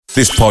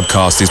This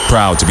podcast is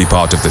proud to be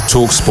part of the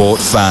TalkSport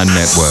Fan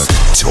Network.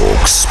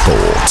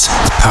 TalkSport.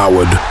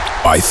 Powered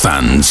by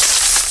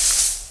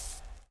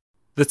fans.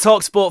 The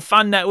TalkSport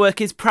Fan Network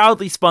is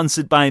proudly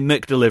sponsored by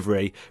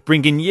McDelivery,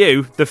 bringing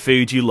you the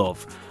food you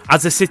love.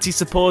 As a City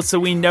supporter,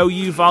 we know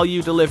you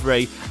value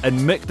delivery, and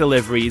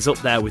McDelivery is up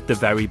there with the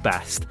very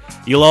best.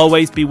 You'll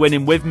always be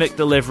winning with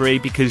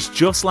McDelivery because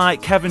just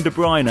like Kevin De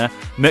Bruyne,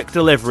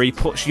 McDelivery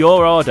puts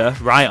your order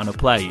right on a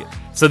plate.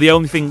 So the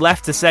only thing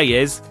left to say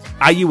is,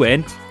 are you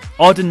in?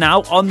 Order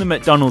now on the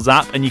McDonald's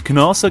app, and you can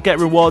also get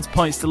rewards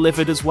points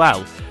delivered as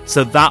well.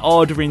 So that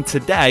ordering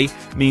today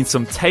means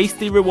some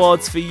tasty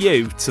rewards for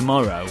you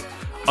tomorrow.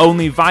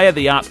 Only via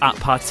the app at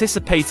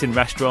participating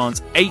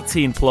restaurants,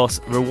 18 plus,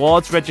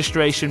 rewards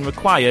registration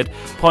required,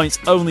 points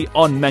only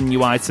on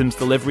menu items,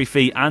 delivery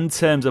fee and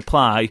terms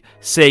apply.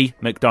 See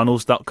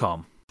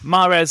mcdonalds.com.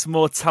 Mahrez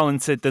more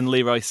talented than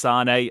Leroy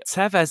Sané.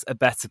 Tevez a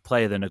better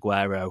player than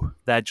Aguero.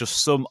 They're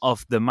just some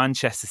of the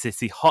Manchester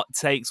City hot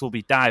takes we'll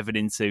be diving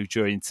into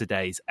during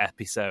today's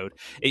episode.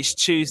 It's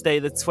Tuesday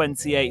the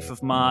 28th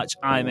of March.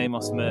 I'm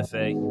Amos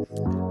Murphy.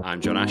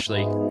 I'm John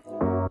Ashley.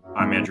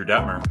 I'm Andrew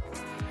Detmer.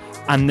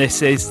 And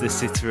this is the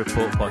City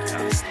Report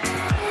podcast.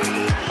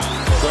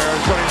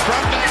 Aguero's got in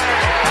front there.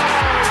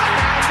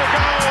 And the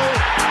goal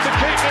to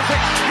keep this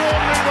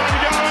extraordinary run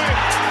going.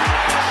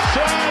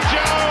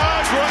 Sergio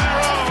Aguero.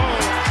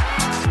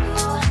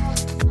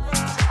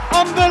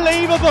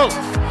 Unbelievable.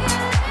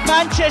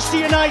 Manchester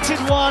United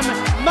 1,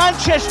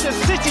 Manchester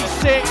City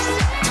 6.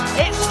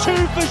 It's 2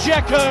 for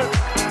Dzeko.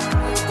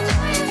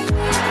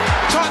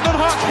 Tottenham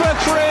Hotspur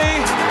 3,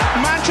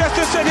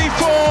 Manchester City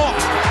 4.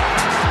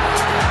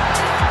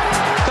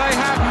 They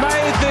have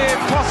made the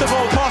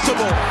impossible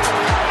possible.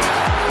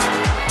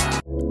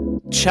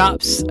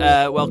 Chaps,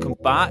 welcome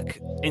back.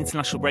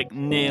 International break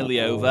nearly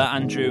over.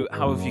 Andrew,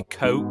 how have you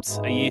coped?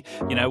 Are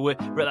we're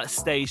at that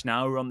stage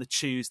now. We're on the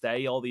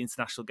Tuesday. All the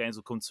international games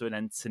will come to an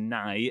end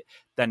tonight.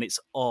 Then it's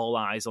all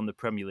eyes on the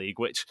Premier League,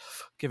 which,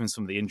 given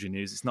some of the injury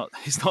news, it's not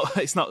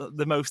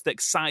the most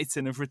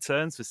exciting of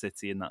returns for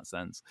City in that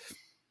sense.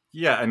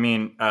 Yeah, I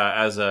mean,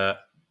 as a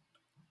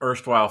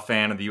erstwhile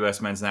fan of the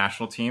U.S. men's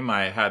national team,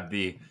 I had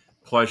the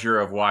pleasure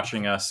of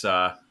watching us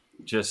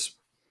just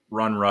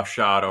run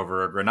roughshod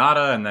over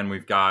Grenada, and then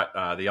we've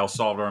got the El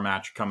Salvador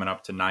match coming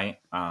up tonight.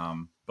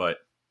 But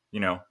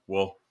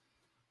we'll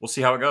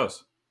see how it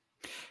goes.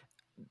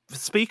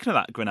 Speaking of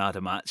that Grenada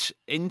match,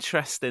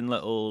 interesting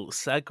little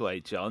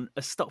segue, John.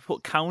 A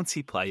Stockport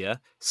County player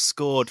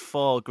scored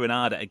for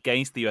Grenada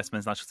against the US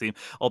men's national team,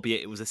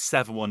 albeit it was a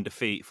 7-1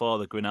 defeat for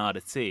the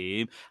Grenada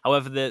team.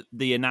 However,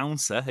 the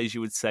announcer, as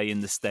you would say in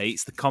the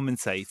States, the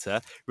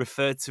commentator,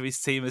 referred to his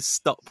team as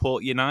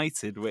Stockport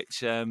United,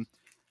 which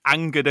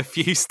angered a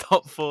few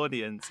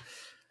Stopfordians.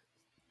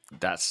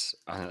 That's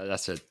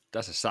a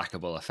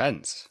sackable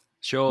offence.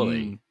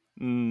 Surely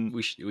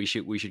we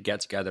should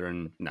get together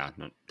and no,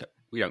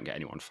 we don't get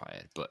anyone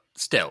fired, but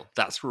still,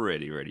 that's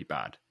really, really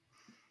bad.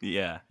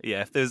 Yeah.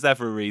 If there's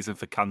ever a reason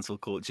for cancel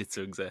culture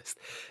to exist,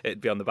 it'd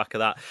be on the back of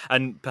that.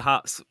 And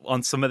perhaps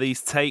on some of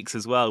these takes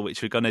as well,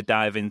 which we're going to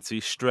dive into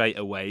straight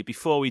away.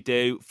 Before we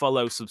do,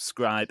 follow,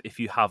 subscribe if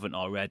you haven't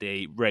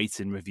already.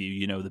 Rate and review,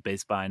 you know the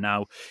biz by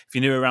now. If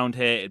you're new around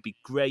here, it'd be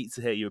great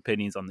to hear your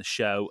opinions on the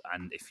show.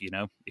 And if you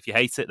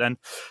hate it, then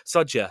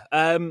sod ya.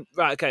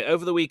 Right, okay.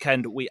 Over the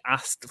weekend, we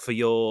asked for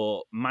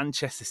your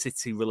Manchester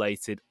City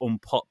related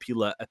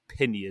unpopular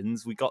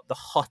opinions. We got the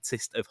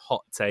hottest of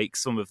hot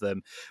takes. Some of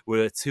them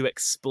were too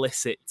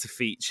explicit to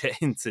feature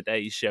in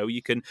today's show.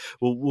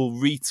 We'll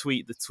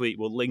retweet the tweet.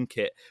 We'll link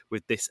it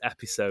with this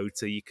episode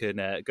so you can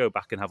go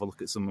back and have a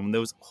look at some of them.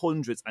 There was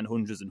hundreds and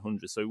hundreds and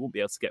hundreds, so we won't be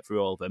able to get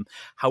through all of them.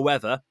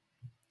 However,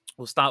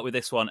 we'll start with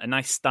this one, a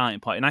nice starting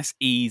point, a nice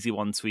easy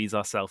one to ease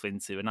ourselves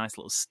into, a nice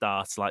little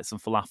start like some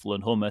falafel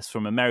and hummus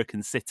from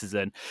American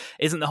Citizen.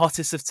 Isn't the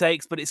hottest of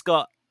takes, but it's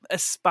got a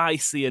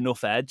spicy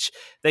enough edge.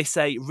 They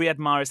say Riyad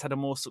Mahrez had a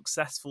more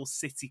successful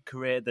City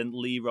career than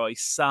Leroy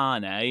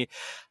Sané.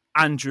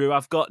 Andrew,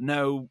 I've got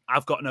no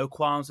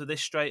qualms with this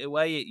straight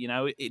away.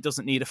 It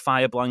doesn't need a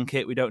fire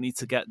blanket. We don't need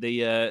to get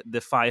the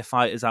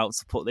firefighters out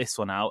to put this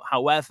one out.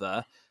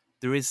 However,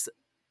 there is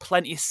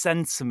plenty of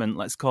sentiment,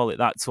 let's call it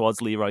that,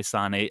 towards Leroy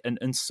Sané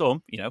and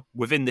some,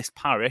 within this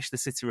parish, the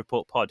City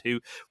Report pod,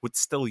 who would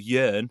still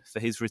yearn for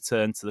his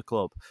return to the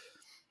club.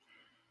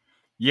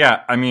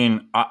 Yeah, I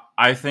mean,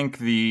 I think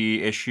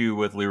the issue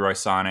with Leroy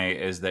Sané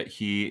is that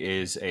he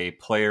is a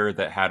player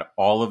that had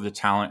all of the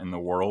talent in the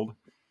world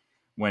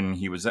when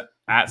he was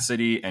at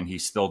City, and he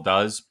still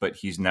does, but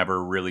he's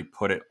never really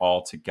put it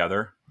all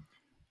together.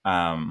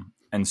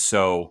 And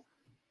so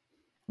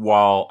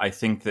while I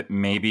think that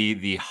maybe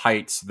the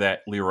heights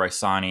that Leroy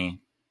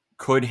Sané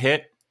could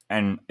hit,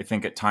 and I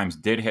think at times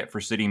did hit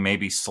for City,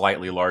 maybe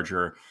slightly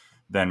larger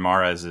than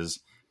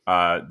Mahrez's,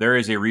 there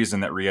is a reason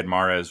that Riyad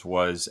Mahrez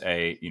was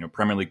a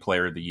Premier League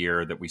Player of the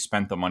Year, that we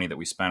spent the money that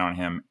we spent on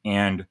him,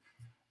 and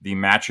the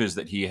matches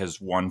that he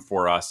has won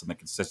for us and the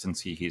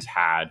consistency he's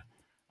had.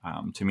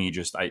 To me,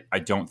 I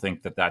don't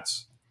think that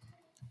that's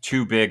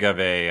too big of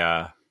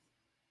a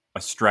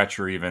a stretch,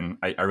 or even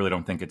I really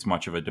don't think it's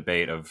much of a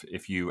debate of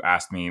if you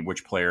asked me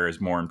which player is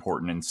more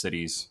important in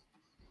City's,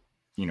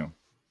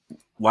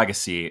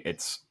 legacy,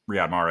 it's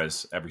Riyad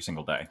Mahrez every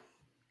single day.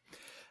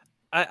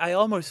 I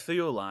almost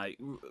feel like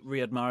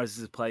Riyad Mahrez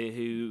is a player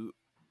who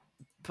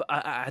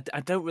I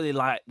don't really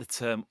like the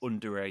term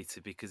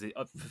underrated because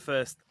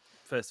first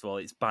of all,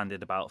 it's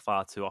bandied about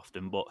far too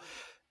often, but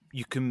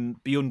you can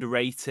be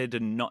underrated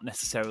and not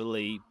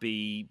necessarily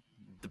be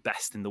the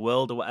best in the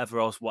world or whatever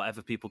else,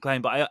 whatever people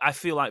claim. But I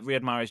feel like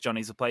Riyad Mahrez,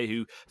 Johnny, is a player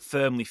who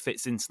firmly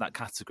fits into that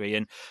category.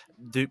 And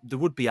there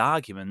would be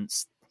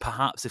arguments,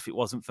 perhaps if it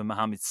wasn't for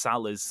Mohamed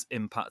Salah's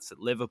impact at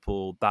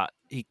Liverpool, that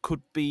he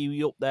could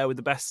be up there with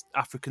the best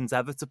Africans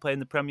ever to play in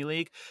the Premier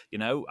League.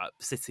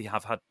 City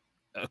have had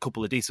a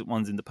couple of decent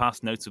ones in the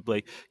past,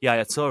 notably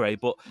Yaya Toure.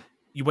 But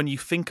when you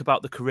think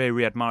about the career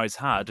Riyad Mahrez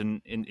had,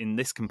 and in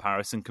this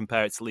comparison,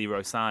 compare it to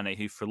Leroy Sané,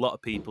 who for a lot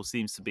of people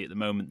seems to be at the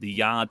moment the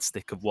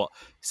yardstick of what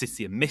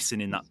City are missing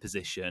in that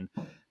position,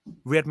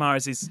 Riyad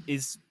Mahrez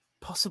is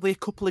possibly a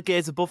couple of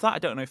gears above that. I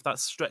don't know if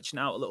that's stretching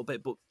out a little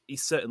bit, but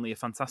he's certainly a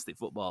fantastic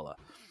footballer.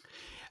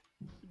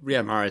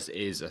 Riyad Mahrez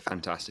is a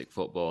fantastic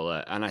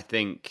footballer, and I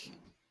think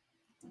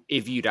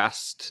if you'd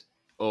asked,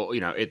 or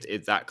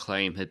if that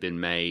claim had been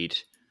made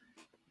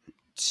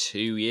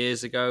 2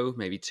 years ago,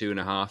 maybe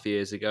 2.5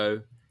 years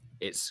ago,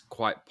 it's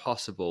quite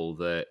possible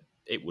that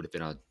it would have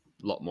been a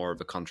lot more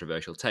of a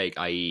controversial take,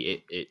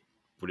 i.e. it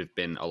would have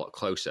been a lot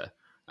closer.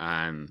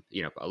 A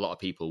lot of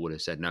people would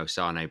have said, no,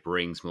 Sané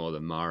brings more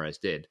than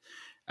Mahrez did,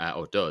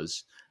 or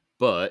does.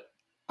 But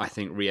I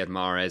think Riyad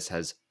Mahrez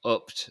has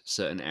upped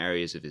certain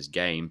areas of his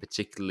game,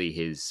 particularly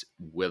his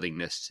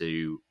willingness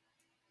to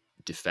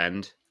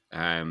defend,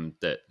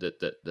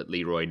 that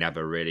Leroy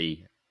never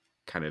really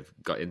kind of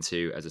got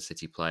into as a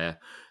City player,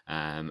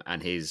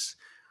 and his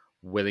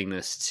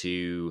willingness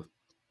to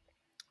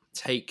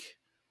take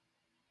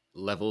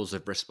levels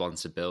of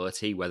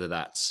responsibility, whether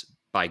that's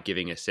by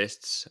giving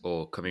assists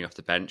or coming off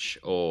the bench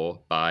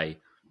or by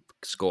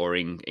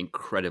scoring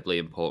incredibly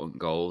important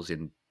goals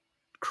in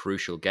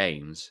crucial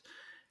games,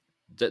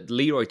 that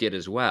Leroy did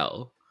as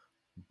well.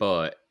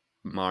 But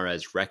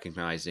Mahrez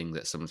recognizing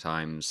that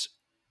sometimes,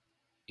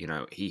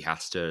 he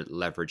has to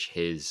leverage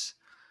his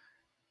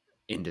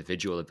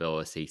individual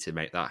ability to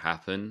make that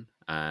happen,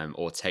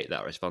 or take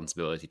that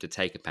responsibility to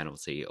take a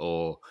penalty,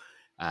 or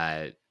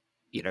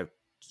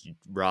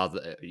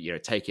rather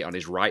take it on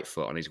his right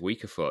foot, on his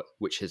weaker foot,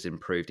 which has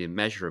improved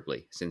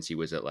immeasurably since he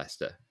was at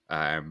Leicester.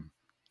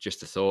 Just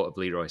the thought of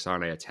Leroy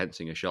Sané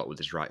attempting a shot with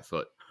his right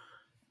foot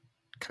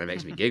kind of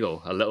makes me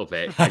giggle a little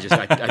bit.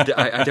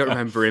 I don't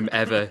remember him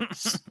ever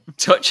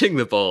touching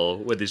the ball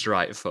with his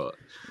right foot.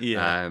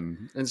 Yeah.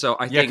 And so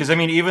I think... Yeah, because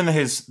even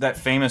that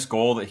famous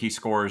goal that he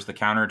scores, the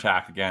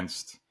counterattack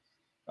against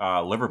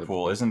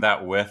Liverpool, isn't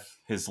that with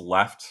his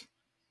left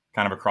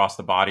kind of across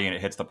the body and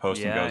it hits the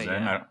post and goes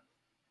in?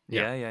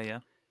 Yeah.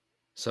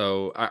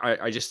 So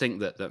I just think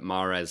that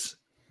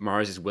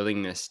Mahrez's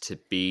willingness to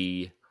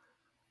be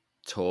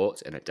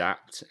taught and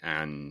adapt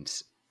and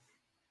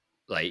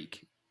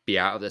be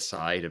out of the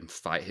side and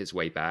fight his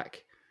way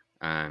back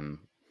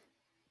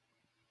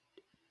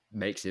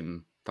makes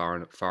him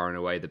far and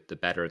away the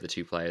better of the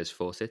two players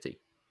for City.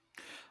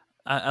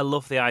 I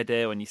love the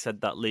idea when you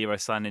said that Leroy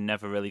Sané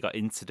never really got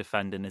into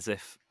defending, as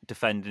if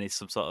defending is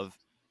some sort of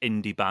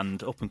indie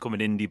band, up and coming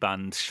indie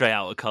band straight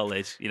out of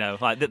college,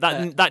 like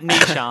that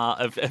niche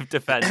art of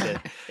defending.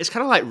 It's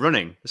kind of like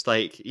running. It's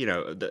like,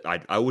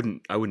 I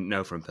wouldn't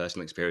know from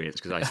personal experience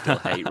because I still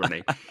hate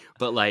running,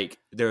 but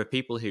there are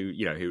people who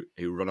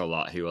run a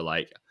lot who are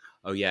like,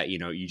 oh yeah,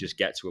 you just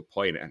get to a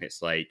point and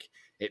it's like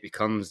it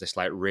becomes this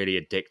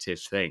really addictive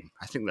thing.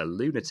 I think they're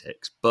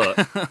lunatics, but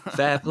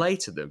fair play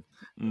to them.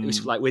 It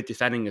was like with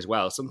defending as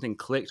well. Something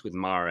clicked with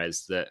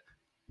Mahrez that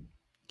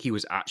he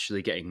was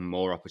actually getting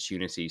more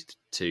opportunities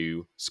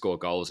to score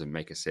goals and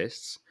make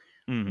assists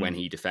when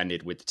he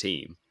defended with the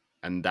team.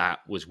 And that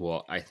was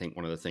what I think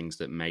one of the things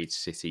that made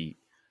City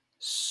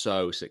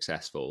so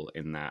successful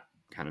in that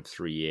kind of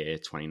 3-year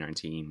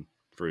 2019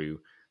 through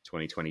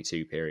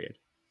 2022 period.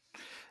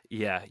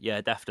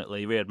 Yeah,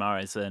 definitely. Riyad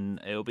Mahrez, and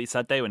it'll be a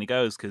sad day when he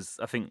goes, because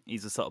I think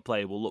he's the sort of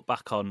player we'll look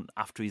back on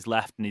after he's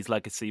left and his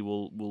legacy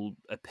will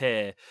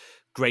appear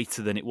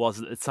greater than it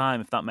was at the time,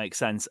 if that makes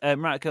sense.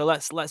 Right, okay,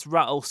 let's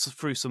rattle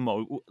through some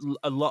more.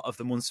 A lot of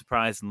them,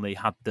 unsurprisingly,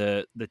 had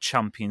the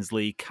Champions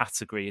League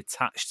category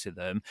attached to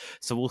them.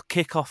 So we'll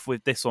kick off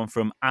with this one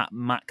from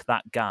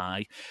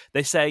 @MacThatGuy.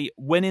 They say,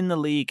 winning the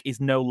league is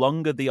no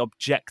longer the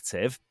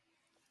objective.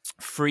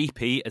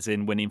 3P, as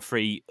in winning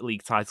 3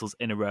 league titles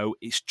in a row,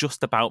 it's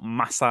just about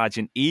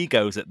massaging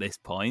egos at this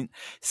point.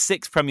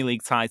 6 Premier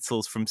League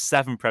titles from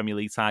 7 Premier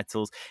League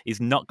titles is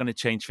not going to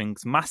change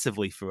things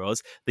massively for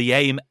us. The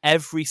aim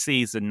every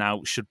season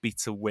now should be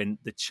to win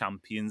the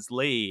Champions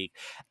League.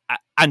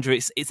 Andrew,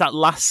 it's that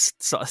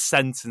last sort of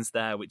sentence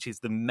there, which is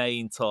the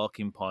main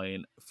talking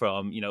point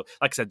from, like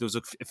I said, there was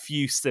a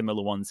few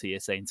similar ones here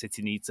saying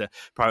City need to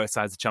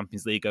prioritise the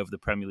Champions League over the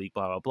Premier League,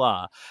 blah,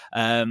 blah,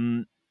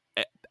 blah.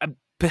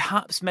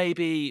 Perhaps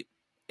maybe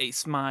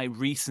it's my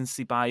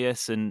recency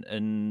bias,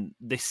 and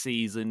this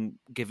season,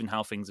 given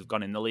how things have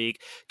gone in the league,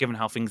 given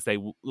how things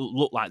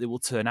look like they will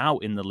turn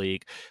out in the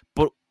league,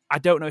 but I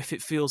don't know if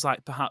it feels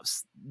like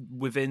perhaps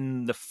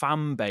within the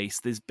fan base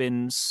there's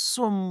been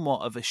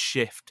somewhat of a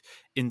shift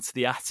into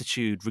the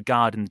attitude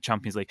regarding the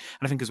Champions League.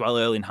 And I think as well,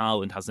 Erling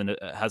Haaland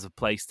has a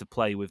place to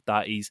play with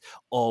that. He's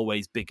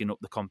always bigging up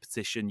the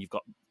competition. You've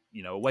got,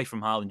 away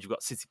from Haaland, you've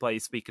got City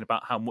players speaking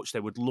about how much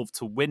they would love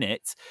to win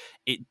it.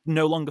 It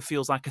no longer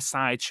feels like a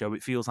sideshow.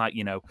 It feels like,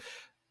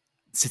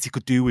 City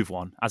could do with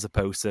one as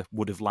opposed to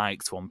would have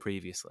liked one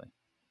previously.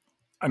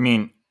 I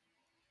mean,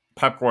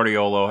 Pep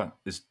Guardiola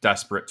is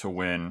desperate to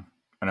win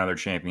another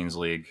Champions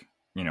League,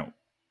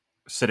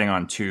 sitting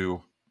on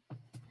 2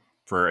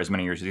 for as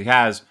many years as he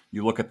has.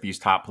 You look at these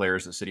top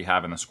players that City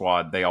have in the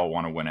squad, they all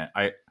want to win it.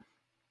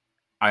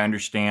 I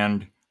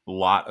understand a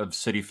lot of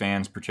City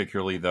fans,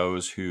 particularly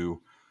those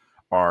who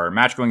are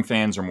match-going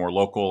fans or more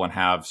local and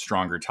have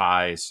stronger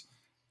ties.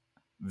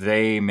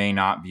 They may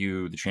not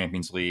view the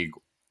Champions League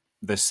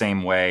the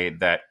same way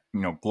that,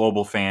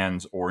 global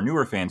fans or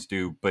newer fans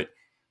do, but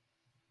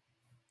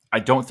I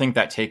don't think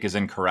that take is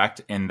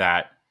incorrect in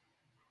that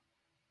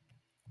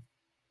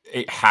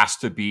it has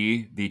to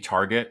be the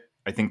target.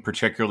 I think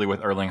particularly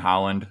with Erling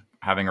Haaland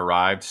having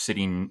arrived,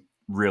 City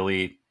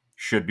really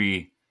should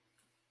be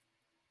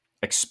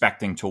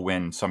expecting to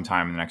win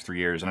sometime in the next 3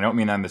 years. And I don't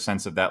mean that in the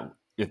sense of that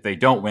if they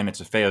don't win,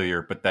 it's a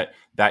failure, but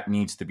that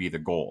needs to be the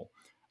goal.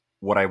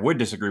 What I would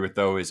disagree with,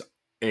 though, is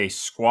a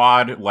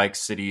squad like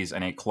City's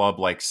and a club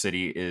like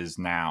City is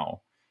now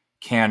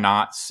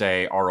cannot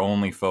say our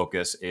only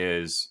focus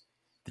is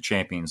the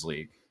Champions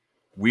League.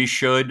 We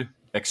should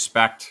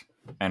expect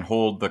and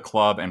hold the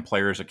club and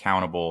players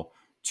accountable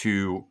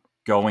to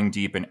going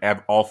deep in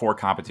all 4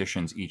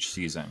 competitions each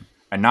season.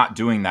 And not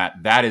doing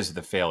that is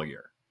the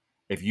failure.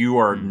 If you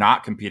are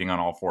not competing on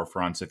all 4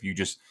 fronts, if you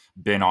just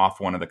been off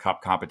one of the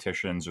cup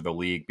competitions or the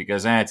league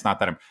because it's not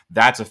that,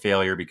 that's a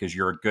failure because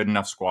you're a good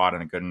enough squad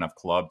and a good enough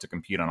club to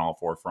compete on all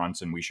 4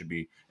 fronts, and we should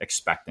be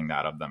expecting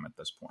that of them at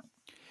this point.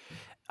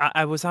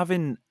 I was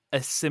having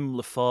a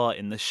similar thought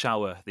in the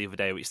shower the other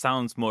day, which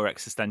sounds more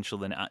existential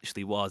than it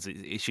actually was.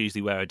 It's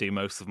usually where I do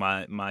most of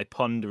my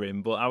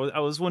pondering, but I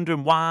was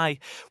wondering why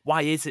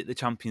is it the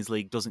Champions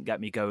League doesn't get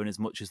me going as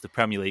much as the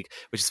Premier League,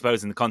 which I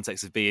suppose in the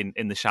context of being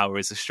in the shower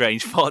is a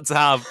strange thought to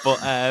have.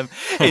 But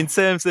in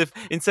terms of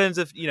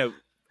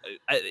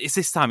it's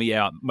this time of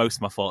year most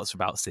of my thoughts are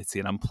about City,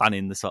 and I'm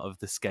planning the sort of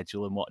the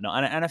schedule and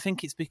whatnot, and I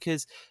think it's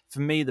because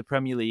for me the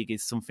Premier League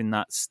is something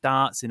that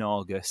starts in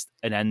August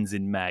and ends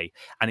in May,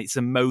 and it's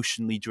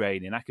emotionally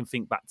draining. I can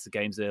think back to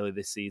games earlier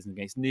this season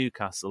against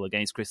Newcastle,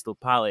 against Crystal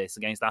Palace,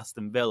 against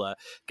Aston Villa,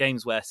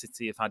 games where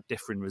City have had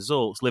different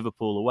results,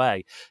 Liverpool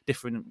away,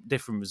 different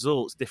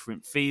results,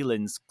 different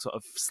feelings sort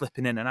of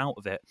slipping in and out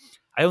of it.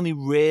 I only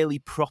really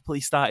properly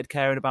started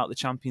caring about the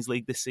Champions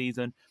League this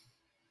season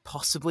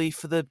possibly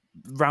for the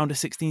round of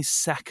 16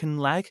 second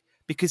leg,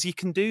 because you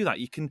can do that.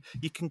 You can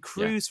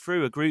cruise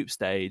through a group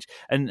stage,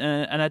 and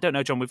I don't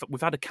know, John.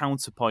 We've had a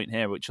counterpoint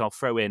here, which I'll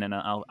throw in, and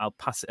I'll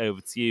pass it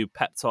over to you.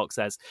 Pep Talk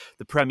says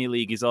the Premier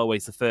League is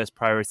always the first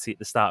priority at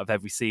the start of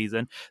every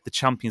season. The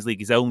Champions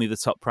League is only the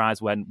top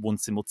prize when won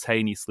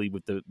simultaneously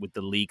with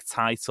the league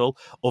title.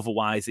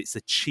 Otherwise, it's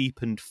a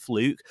cheapened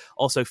fluke.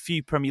 Also,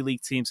 fewer Premier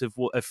League teams have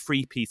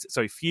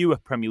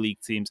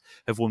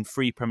won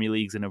 3 Premier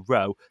Leagues in a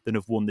row than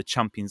have won the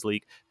Champions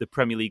League. The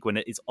Premier League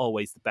winner is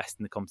always the best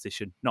in the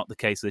competition, not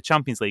the case of the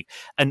Champions League.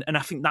 And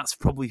I think that's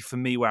probably for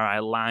me where I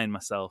align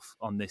myself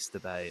on this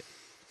debate.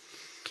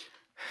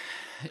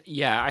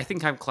 Yeah, I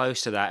think I'm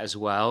close to that as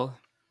well.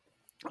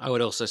 I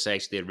would also say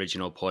to the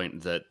original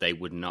point that they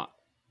would not,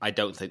 I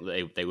don't think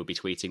that they would be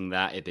tweeting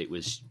that if it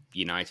was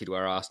United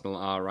where Arsenal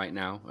are right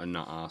now and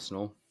not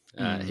Arsenal,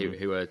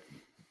 who are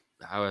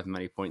however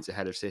many points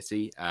ahead of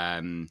City.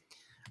 I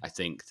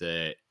think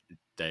that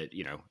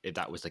if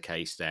that was the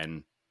case,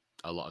 then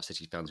a lot of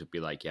City fans would be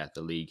like, yeah,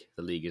 the league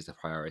is the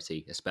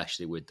priority,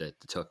 especially with the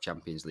tough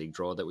Champions League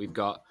draw that we've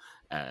got.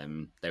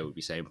 They would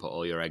be saying, put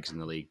all your eggs in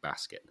the league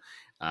basket.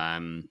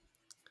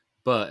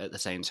 But at the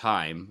same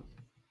time,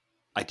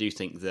 I do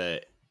think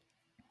that,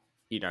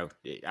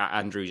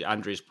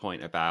 Andrew's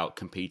point about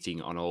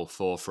competing on all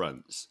 4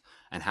 fronts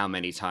and how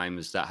many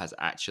times that has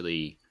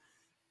actually,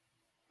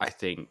 I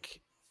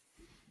think,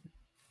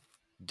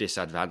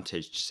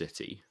 disadvantaged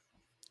City.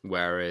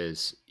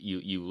 Whereas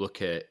you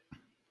look at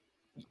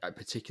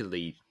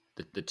particularly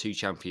the 2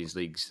 Champions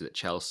Leagues that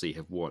Chelsea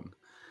have won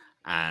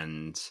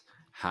and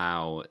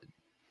how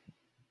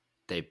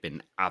they've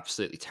been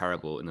absolutely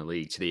terrible in the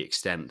league, to the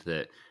extent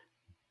that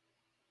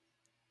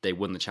they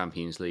won the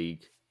Champions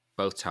League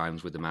both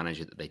times with the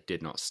manager that they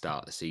did not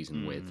start the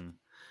season with.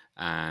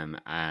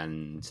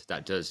 And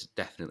that does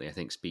definitely, I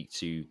think, speak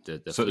to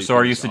the So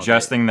are you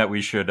suggesting that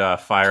we should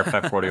fire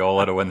Pep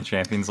Guardiola to win the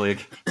Champions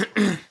League?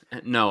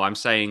 No, I'm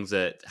saying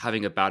that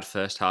having a bad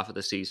first half of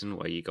the season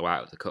where you go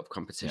out of the cup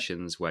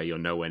competitions, where you're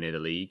nowhere near the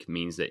league,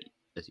 means that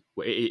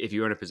if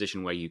you're in a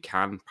position where you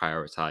can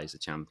prioritise the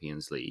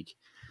Champions League,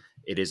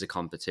 it is a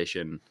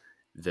competition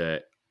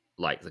that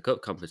like the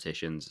cup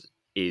competitions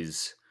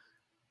is,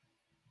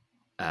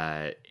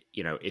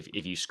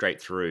 if you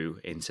scrape through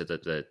into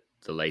the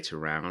later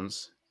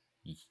rounds,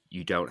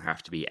 you don't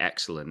have to be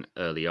excellent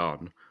early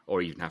on,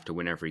 or even have to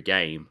win every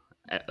game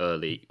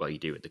early. Well, you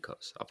do with the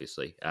cups,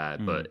 obviously,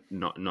 but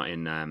not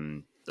in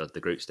the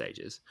group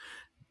stages.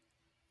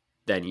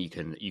 Then you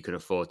can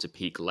afford to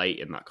peak late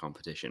in that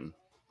competition,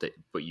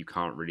 but you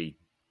can't really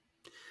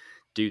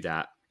do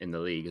that in the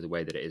league the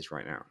way that it is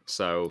right now.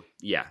 So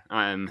yeah,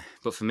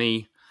 but for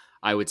me,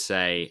 I would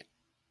say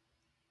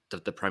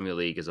that the Premier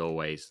League is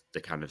always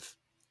the kind of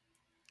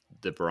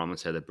the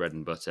barometer, the bread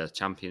and butter.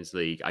 Champions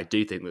League, I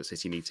do think that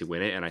City need to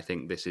win it, and I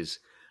think this is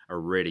a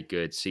really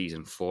good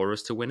season for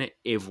us to win it.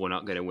 If we're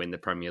not going to win the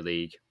Premier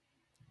League,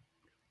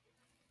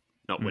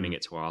 not winning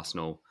it to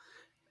Arsenal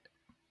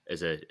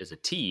as a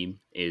team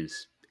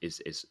is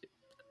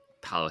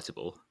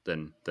palatable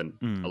than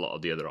a lot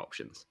of the other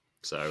options.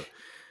 So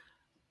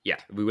yeah,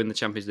 if we win the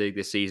Champions League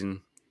this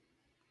season,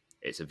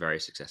 it's a very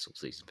successful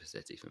season for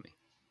City for me.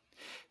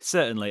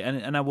 Certainly,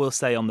 and I will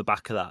say on the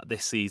back of that,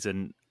 this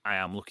season I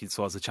am looking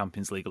towards the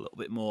Champions League a little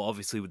bit more,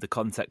 obviously with the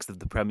context of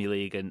the Premier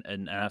League,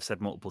 and I've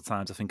said multiple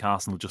times, I think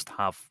Arsenal just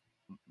have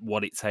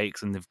what it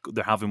takes, and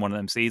they're having one of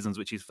them seasons,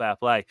 which is fair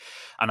play.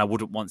 And I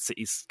wouldn't want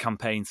City's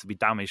campaign to be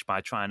damaged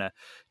by trying to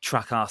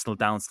track Arsenal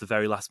down to the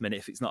very last minute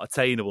if it's not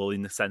attainable,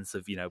 in the sense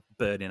of,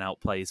 burning out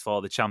players for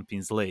the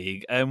Champions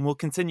League. And we'll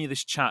continue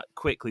this chat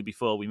quickly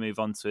before we move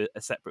on to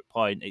a separate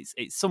point.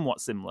 It's somewhat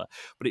similar,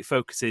 but it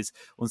focuses,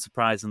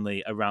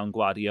 unsurprisingly, around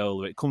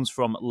Guardiola. It comes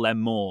from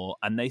Lemore,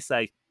 and they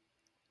say,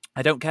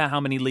 I don't care how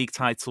many league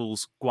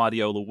titles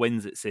Guardiola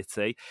wins at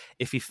City.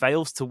 If he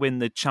fails to win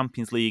the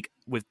Champions League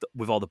with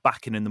all the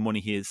backing and the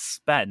money he has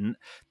spent,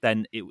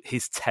 then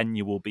his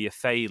tenure will be a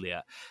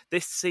failure.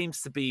 This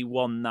seems to be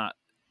one that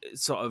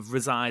sort of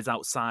resides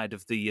outside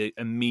of the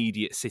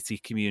immediate City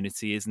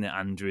community, isn't it,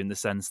 Andrew, in the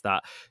sense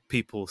that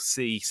people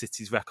see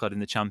City's record in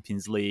the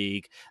Champions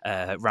League,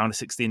 round of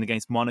 16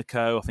 against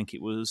Monaco. I think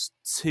it was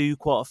 3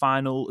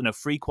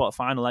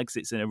 quarter-final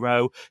exits in a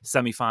row,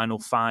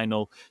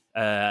 final,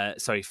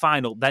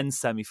 then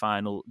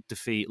semi-final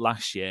defeat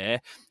last year.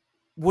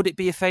 Would it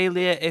be a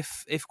failure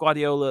if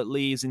Guardiola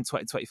leaves in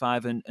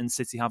 2025 and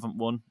City haven't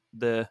won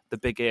the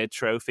Big Ear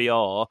trophy,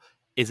 or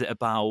is it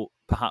about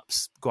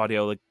perhaps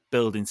Guardiola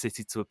building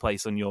City to a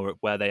place on Europe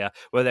where they're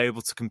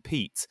able to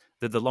compete?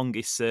 They're the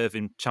longest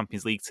serving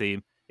Champions League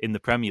team in the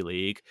Premier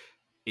League.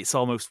 It's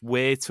almost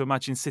weird to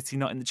imagine City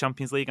not in the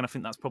Champions League, and I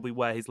think that's probably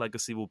where his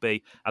legacy will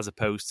be, as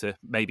opposed to,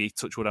 maybe,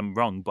 touch wood, I'm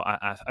wrong, but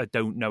I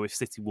don't know if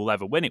City will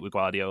ever win it with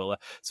Guardiola.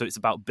 So it's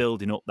about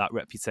building up that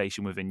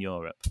reputation within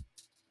Europe.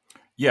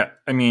 Yeah,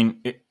 I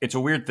mean, it's a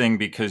weird thing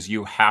because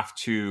you have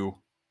to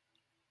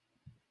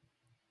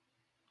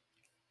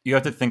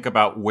think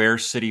about where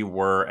City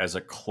were as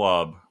a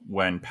club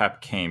when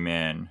Pep came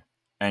in.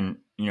 And,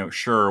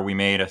 sure, we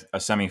made a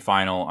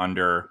semifinal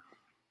under,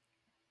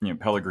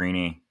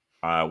 Pellegrini,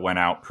 went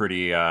out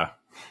pretty, I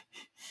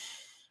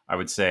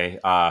would say...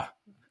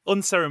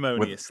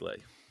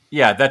 unceremoniously.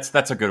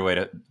 That's a good way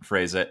to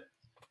phrase it.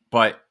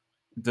 But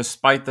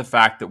despite the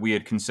fact that we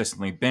had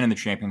consistently been in the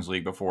Champions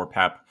League before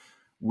Pep,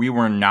 we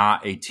were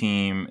not a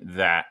team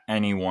that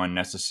anyone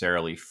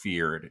necessarily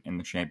feared in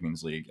the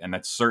Champions League, and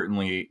that's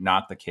certainly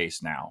not the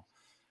case now.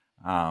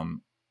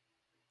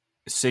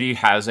 City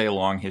has a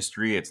long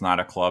history. It's not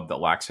a club that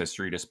lacks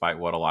history, despite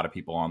what a lot of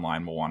people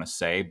online will want to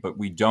say, but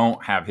we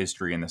don't have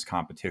history in this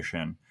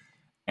competition.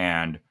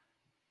 And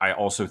I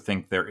also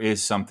think there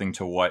is something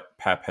to what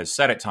Pep has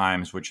said at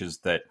times, which is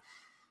that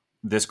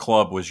this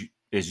club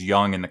is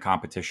young in the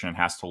competition and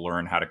has to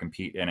learn how to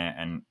compete in it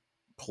and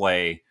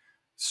play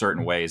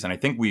certain ways. And I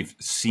think we've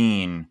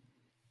seen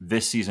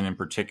this season in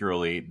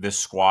particularly, this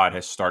squad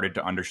has started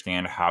to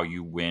understand how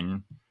you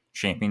win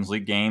Champions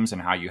League games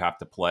and how you have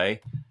to play.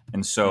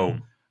 And so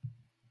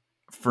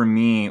for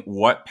me,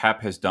 what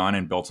Pep has done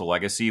and built a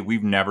legacy,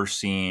 we've never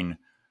seen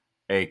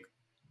a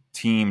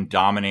team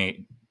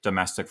dominate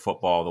domestic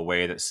football the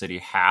way that City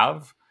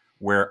have,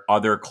 where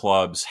other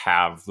clubs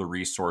have the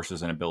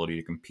resources and ability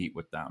to compete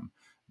with them.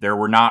 There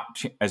were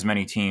not as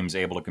many teams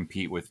able to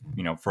compete with,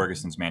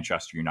 Ferguson's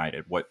Manchester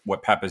United.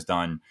 What Pep has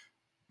done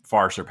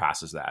far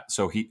surpasses that.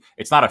 So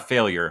it's not a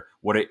failure.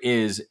 What it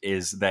is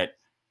that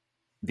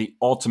the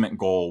ultimate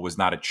goal was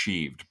not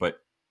achieved, but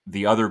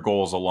the other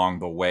goals along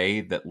the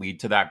way that lead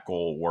to that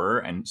goal were.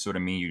 And so to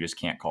me, you just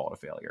can't call it a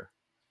failure.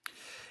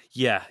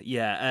 Yeah.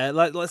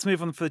 Let's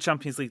move on for the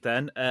Champions League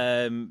then.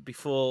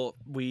 Before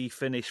we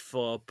finish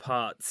for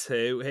part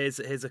 2, here's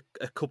a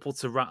couple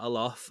to rattle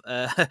off.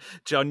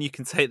 John, you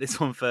can take this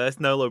one first.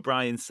 Noel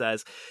O'Brien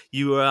says,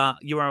 you are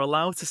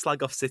allowed to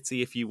slag off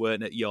City if you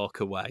weren't at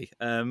York away.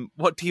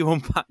 What do you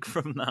unpack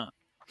from that?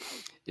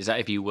 Is that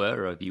if you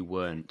were or if you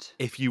weren't?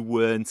 If you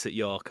weren't at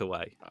York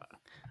away.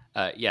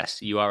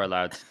 Yes, you are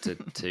allowed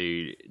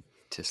to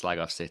slag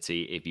off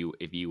City if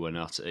you were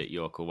not at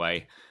York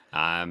away.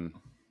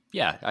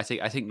 Yeah, I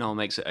think Noel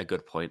makes a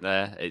good point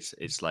there.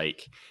 It's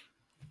like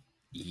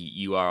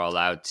you are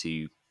allowed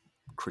to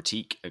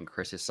critique and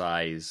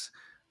criticize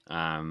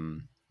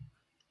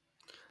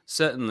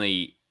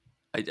certainly,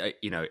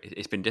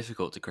 it's been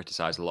difficult to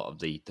criticise a lot of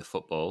the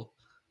football,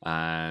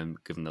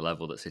 given the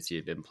level that City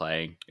have been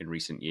playing in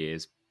recent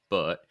years.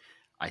 But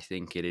I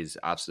think it is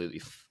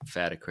absolutely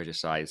fair to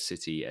criticise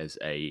City as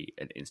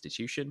an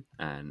institution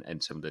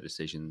and some of the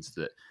decisions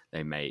that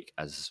they make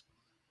as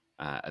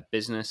a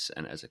business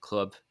and as a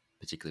club,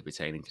 particularly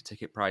pertaining to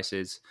ticket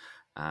prices.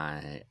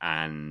 So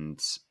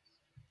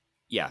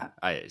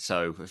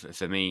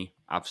for me,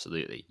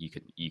 absolutely,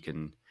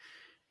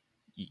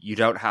 you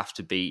don't have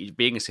to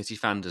being a City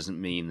fan doesn't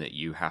mean that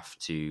you have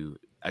to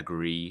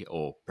agree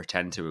or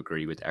pretend to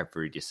agree with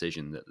every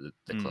decision that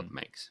the club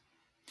makes.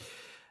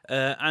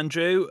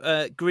 Andrew,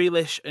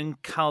 Grealish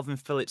and Calvin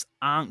Phillips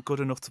aren't good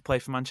enough to play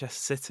for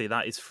Manchester City.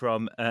 That is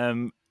from,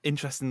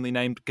 interestingly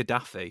named,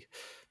 Gaddafi.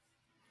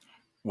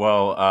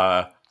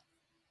 Well,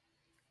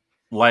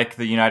 like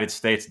the United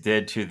States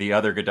did to the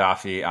other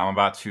Gaddafi, I'm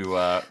about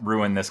to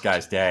ruin this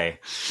guy's day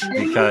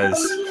because...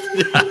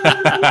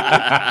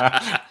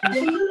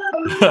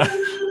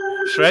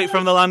 Straight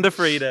from the land of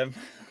freedom.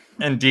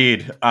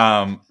 Indeed.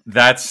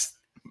 That's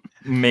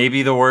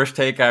maybe the worst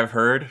take I've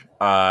heard.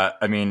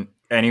 I mean,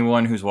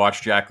 anyone who's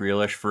watched Jack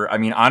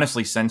Grealish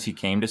honestly, since he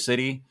came to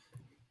City,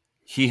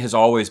 he has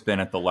always been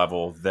at the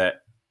level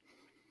that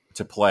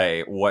to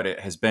play. What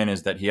it has been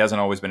is that he hasn't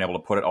always been able to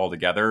put it all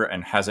together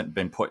and hasn't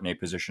been put in a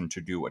position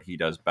to do what he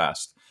does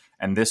best.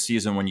 And this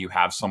season, when you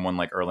have someone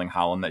like Erling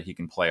Haaland that he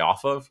can play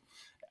off of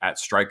at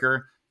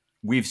striker,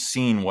 we've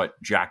seen what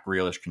Jack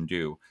Grealish can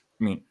do.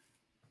 I mean,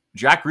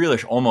 Jack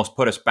Grealish almost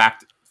put us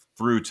back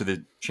through to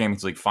the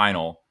Champions League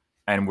final.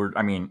 And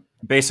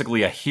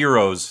basically a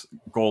hero's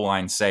goal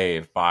line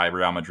save by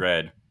Real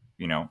Madrid,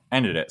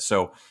 ended it.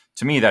 So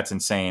to me, that's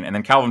insane. And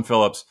then Calvin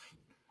Phillips,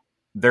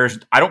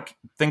 I don't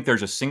think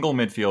there's a single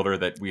midfielder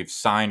that we've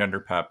signed under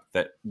Pep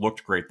that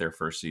looked great their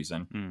first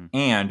season.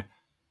 And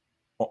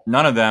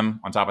none of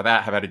them, on top of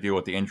that, have had to deal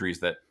with the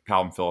injuries that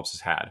Calvin Phillips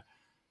has had.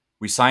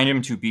 We signed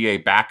him to be a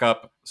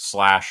backup /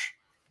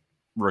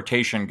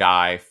 rotation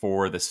guy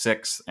for the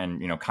 6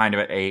 and, kind of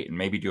at 8 and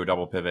maybe do a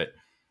double pivot.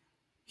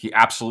 He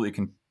absolutely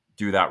can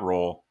do that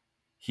role.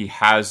 He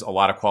has a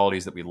lot of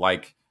qualities that we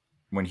like.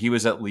 When he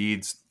was at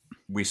Leeds,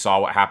 we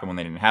saw what happened when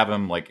they didn't have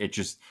him. Like, it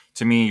just,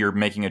 to me, you're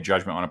making a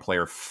judgment on a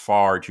player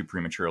far too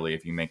prematurely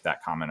if you make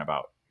that comment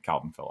about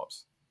Calvin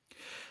Phillips.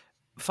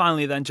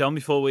 Finally then, John,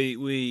 before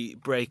we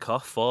break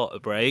off for a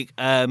break,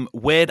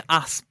 Weird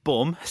Ass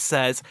Bum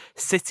says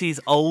City's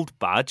old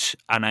badge,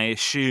 and I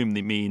assume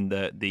they mean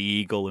the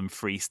eagle and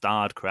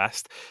 3-starred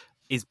crest,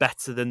 is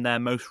better than their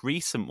most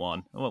recent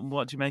one.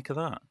 What do you make of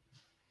that?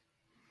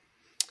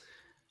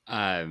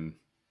 I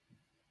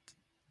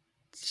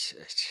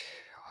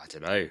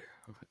don't know.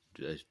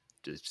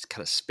 Just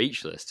kind of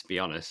speechless, to be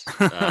honest.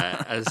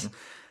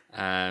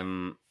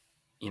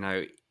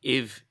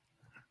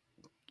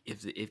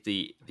 If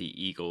the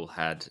eagle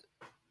had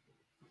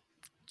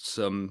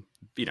some,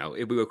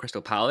 if we were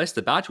Crystal Palace,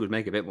 the badge would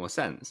make a bit more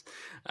sense.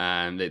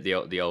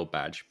 The old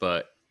badge,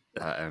 but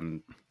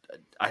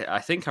I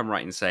think I'm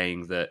right in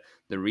saying that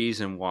the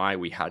reason why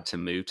we had to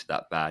move to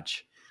that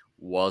badge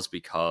was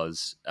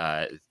because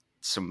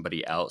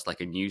somebody else,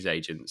 like a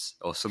newsagent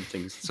or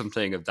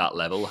something of that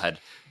level, had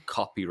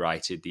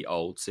copyrighted the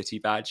old City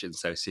badge, and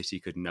so City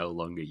could no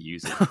longer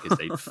use it because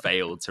they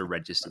failed to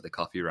register the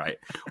copyright,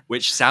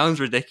 which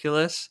sounds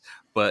ridiculous,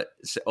 but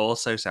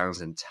also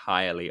sounds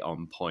entirely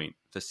on point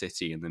for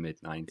City in the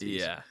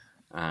mid-90s.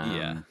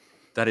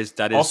 That is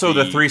also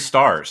the 3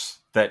 stars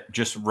that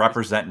just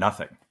represent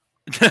nothing.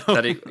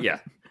 That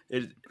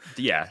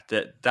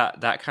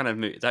kind of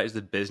move, that is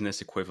the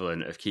business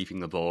equivalent of keeping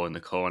the ball in the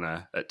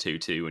corner at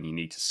 2-2 when you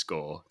need to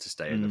score to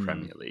stay in the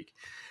Premier League.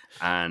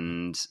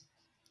 And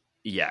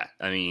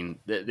I'm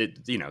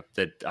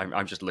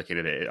just looking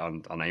at it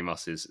on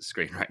Amos's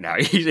screen right now.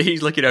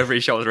 He's looking over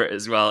his shoulder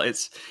as well.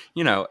 It's,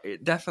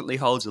 it definitely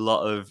holds a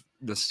lot of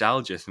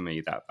nostalgia for me,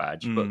 that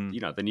badge. But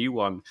the new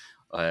one,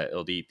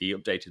 or the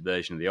updated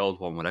version of the old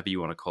one, whatever you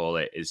want to call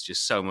it, is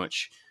just so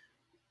much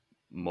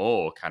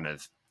more kind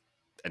of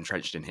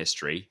entrenched in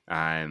history,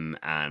 and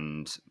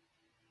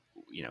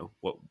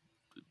what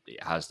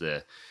it has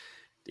the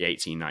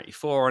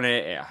 1894 on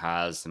it. It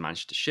has the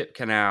Manchester Ship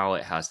Canal.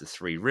 It has the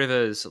 3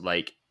 rivers.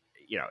 Like,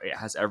 it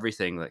has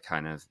everything that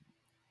kind of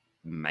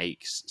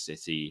makes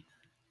City.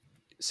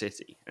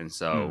 And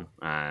so,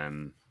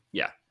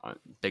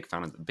 big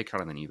fan of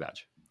the new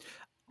badge.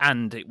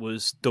 And it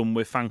was done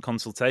with fan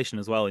consultation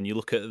as well. And you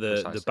look at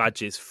the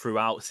badges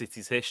throughout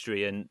City's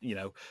history, and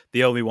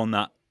the only one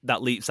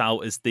that leaps out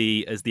as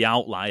the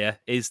outlier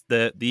is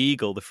the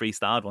eagle, the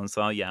 3-starred one.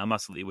 So I'm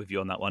absolutely with you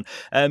on that one.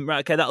 Right,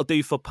 okay, that'll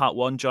do for part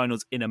 1. Join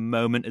us in a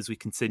moment as we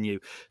continue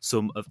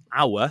some of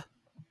our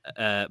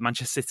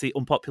Manchester City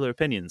unpopular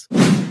opinions.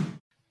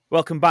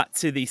 Welcome back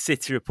to the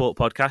City Report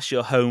podcast,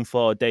 your home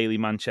for daily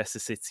Manchester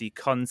City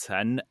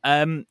content.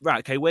 Right,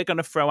 okay, we're going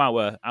to throw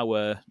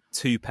our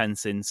 2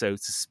 pence in, so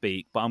to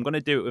speak, but I'm going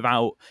to do it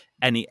without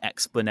any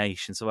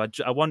explanation. So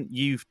I want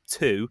you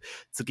two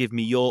to give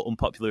me your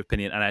unpopular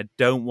opinion, and I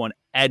don't want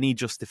any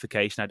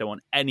justification. I don't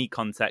want any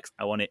context.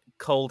 I want it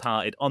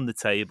cold-hearted on the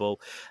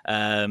table.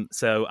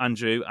 So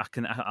Andrew,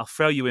 I'll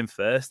throw you in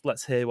first.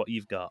 Let's hear what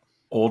you've got.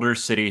 Older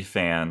City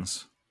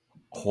fans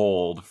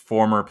hold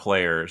former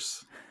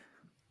players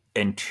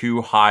in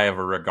too high of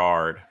a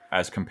regard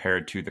as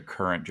compared to the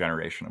current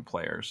generation of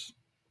players.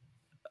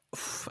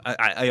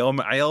 I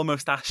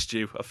almost asked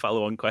you a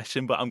follow-on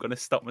question, but I'm going to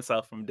stop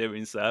myself from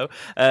doing so.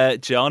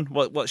 John,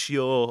 what's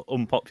your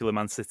unpopular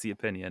Man City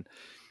opinion?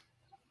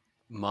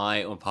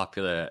 My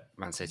unpopular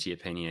Man City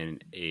opinion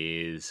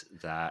is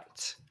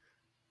that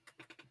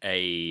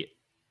a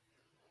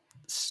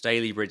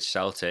Stalybridge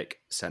Celtic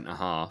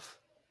centre-half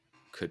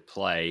could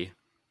play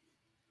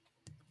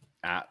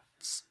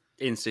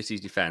in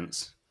City's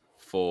defence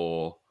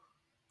for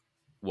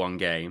one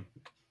game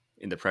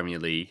in the Premier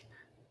League,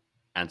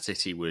 and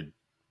City would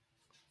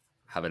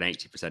have an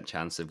 80%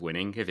 chance of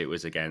winning if it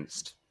was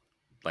against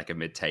like a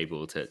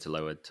mid-table to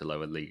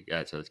lower league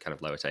to kind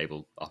of lower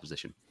table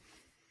opposition.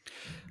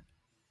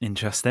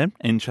 Interesting.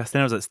 I was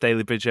at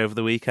Stalybridge over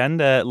the weekend.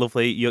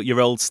 Lovely, your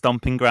old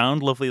stomping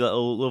ground. Lovely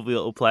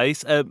little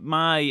place.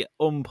 My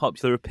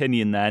unpopular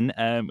opinion then,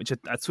 which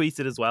I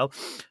tweeted as well,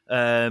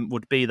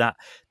 would be that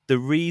the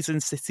reason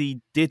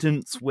City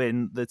didn't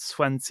win the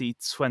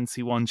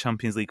 2021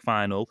 Champions League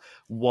final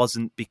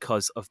wasn't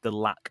because of the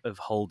lack of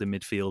holding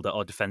midfielder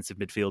or defensive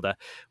midfielder,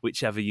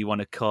 whichever you want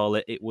to call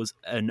it. It was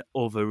an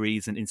other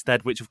reason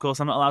instead, which of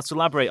course I'm not allowed to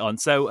elaborate on.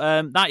 So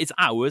that is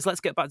ours.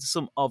 Let's get back to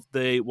some of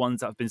the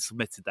ones that have been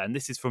submitted then.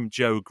 This is from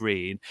Joe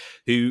Green,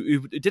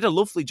 who did a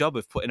lovely job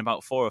of putting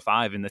about 4 or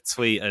 5 in the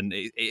tweet, and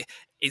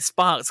it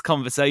sparks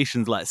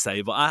conversations, let's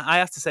say, but I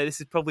have to say this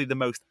is probably the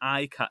most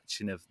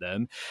eye-catching of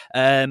them.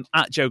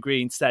 At Joe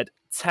Green said,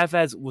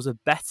 Tevez was a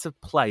better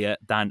player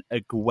than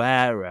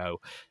Aguero.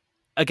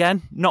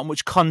 Again, not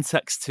much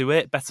context to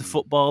it. Better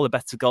football, a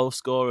better goal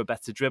scorer, a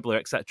better dribbler,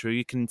 etc.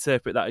 You can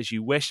interpret that as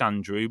you wish,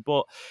 Andrew,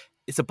 but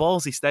it's a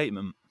ballsy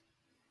statement.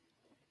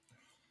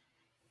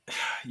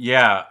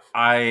 Yeah,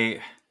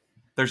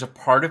 there's a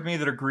part of me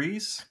that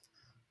agrees.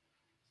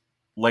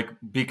 Like,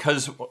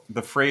 because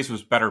the phrase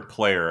was better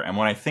player. And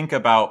when I think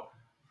about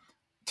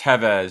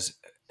Tevez,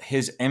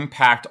 his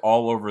impact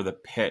all over the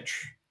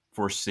pitch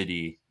for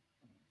City,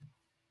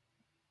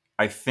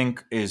 I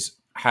think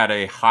had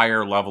a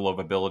higher level of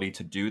ability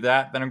to do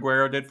that than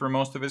Aguero did for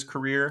most of his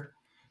career.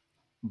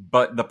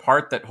 But the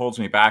part that holds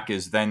me back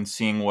is then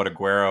seeing what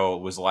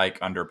Aguero was like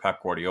under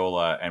Pep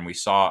Guardiola. And we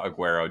saw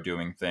Aguero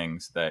doing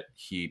things that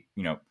he,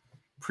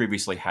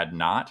 previously had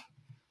not.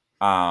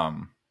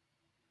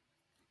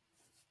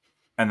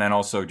 And then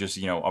also just,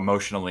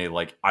 emotionally,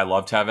 like, I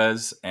love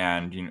Tevez,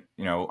 and,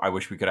 I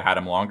wish we could have had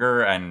him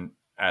longer and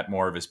at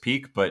more of his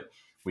peak, but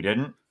we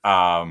didn't.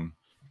 And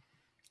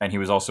he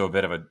was also a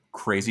bit of a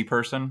crazy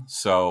person.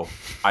 So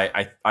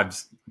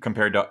I've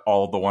compared to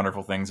all the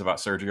wonderful things about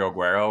Sergio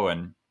Aguero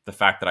and the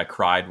fact that I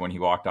cried when he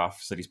walked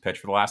off City's pitch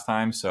for the last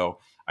time. So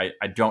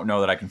I don't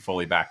know that I can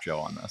fully back Joe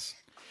on this.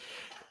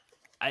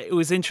 It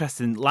was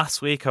interesting.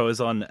 Last week I was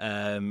on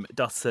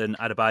Dotson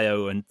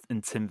Adebayo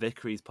and Tim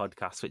Vickery's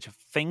podcast, which I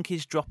think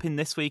is dropping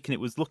this week. And it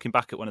was looking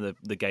back at one of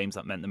the games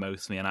that meant the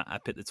most to me. And I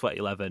picked the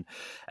 2011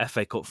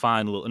 FA Cup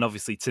final. And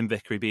obviously Tim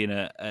Vickery being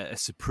a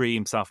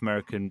supreme South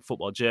American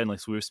football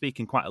journalist, we were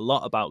speaking quite a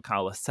lot about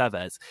Carlos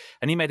Tevez.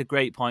 And he made a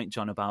great point,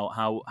 John, about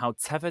how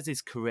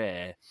Tevez's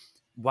career,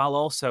 while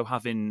also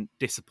having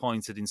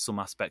disappointed in some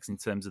aspects in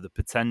terms of the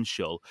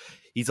potential,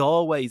 he's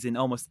always in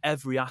almost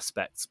every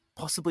aspect,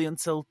 possibly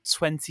until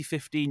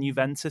 2015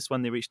 Juventus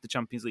when they reached the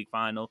Champions League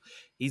final,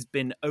 he's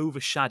been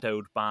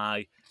overshadowed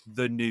by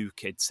the new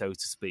kid, so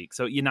to speak.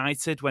 So at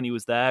United, when he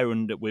was there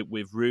and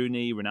with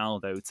Rooney,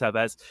 Ronaldo,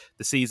 Tevez,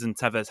 the season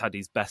Tevez had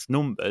his best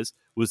numbers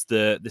was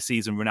the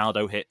season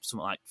Ronaldo hit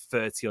something like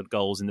 30-odd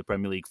goals in the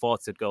Premier League,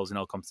 40-odd goals in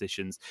all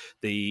competitions.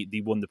 They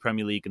won the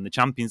Premier League and the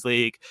Champions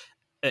League.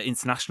 At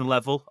international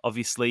level,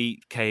 obviously,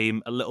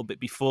 came a little bit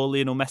before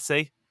Lionel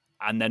Messi,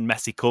 and then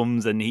Messi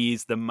comes and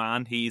he's the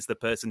man. He's the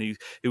person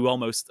who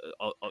almost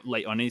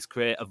later on in his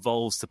career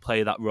evolves to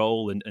play that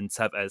role. And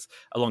Tevez,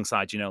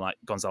 alongside like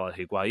Gonzalo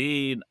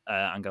Higuain,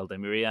 Angel Di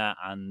Maria,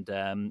 and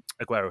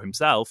Aguero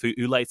himself,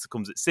 who later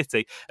comes at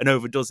City and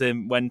overdoes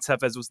him when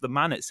Tevez was the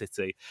man at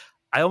City.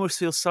 I almost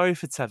feel sorry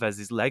for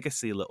Tevez's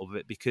legacy a little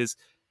bit, because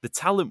the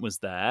talent was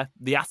there,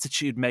 the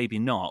attitude maybe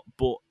not,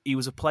 but he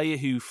was a player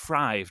who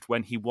thrived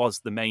when he was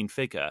the main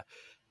figure.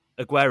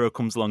 Aguero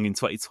comes along in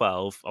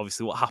 2012.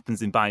 Obviously, what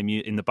happens in the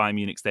Bayern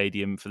Munich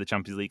Stadium for the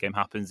Champions League game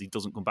happens. He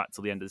doesn't come back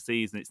till the end of the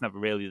season. It's never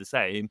really the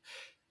same.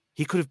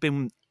 He could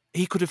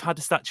have had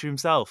a statue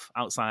himself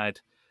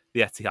outside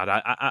the Etihad.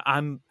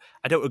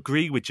 I don't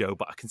agree with Joe,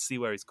 but I can see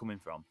where he's coming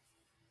from.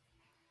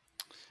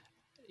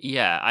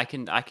 Yeah, I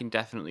can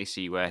definitely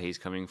see where he's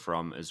coming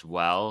from as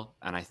well,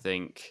 and I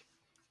think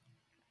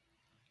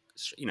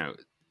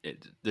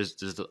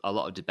there's a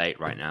lot of debate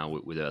right now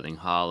with Erling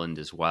Haaland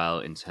as well,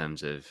 in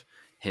terms of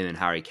him and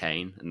Harry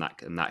Kane, and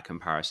that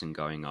comparison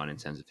going on in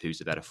terms of who's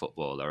the better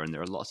footballer. And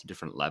there are lots of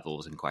different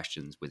levels and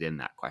questions within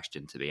that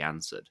question to be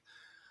answered.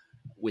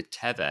 With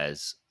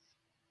Tevez,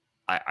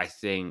 I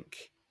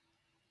think,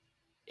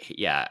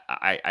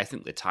 I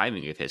think the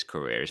timing of his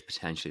career is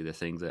potentially the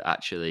thing that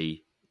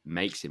actually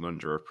makes him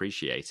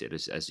underappreciated,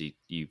 as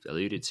you've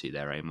alluded to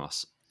there,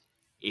 Amos.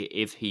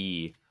 If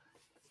he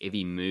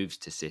moves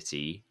to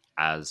City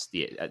at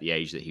the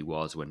age that he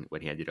was when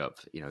he ended up,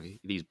 if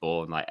he's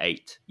born like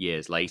 8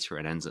 years later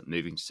and ends up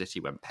moving to City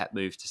when Pep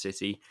moved to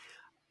City,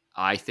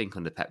 I think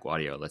under Pep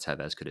Guardiola,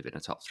 Tevez could have been a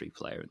top 3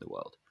 player in the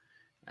world,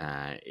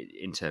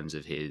 in terms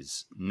of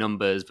his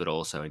numbers, but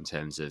also in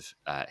terms of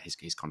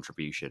his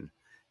contribution.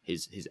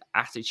 His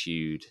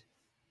attitude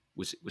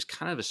was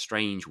kind of a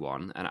strange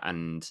one,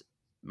 and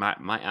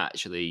might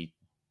actually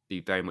be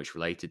very much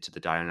related to the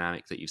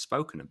dynamic that you've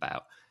spoken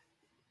about.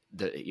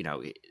 That,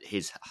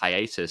 his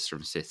hiatus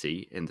from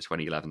City in the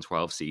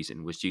 2011-12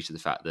 season was due to the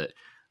fact that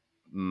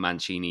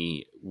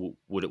Mancini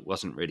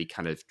wasn't really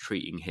kind of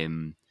treating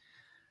him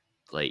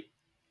like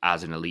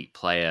as an elite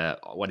player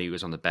when he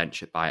was on the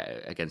bench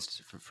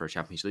for a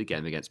Champions League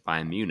game against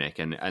Bayern Munich,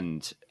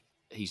 and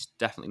he's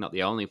definitely not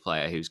the only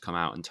player who's come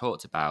out and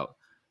talked about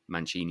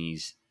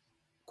Mancini's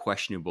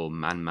questionable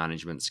man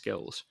management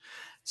skills.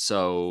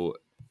 So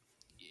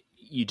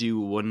you do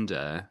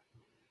wonder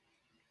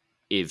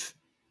if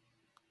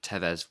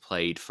Tevez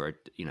played for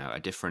a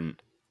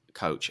different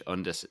coach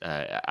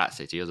at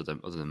City, other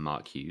than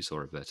Mark Hughes or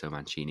Roberto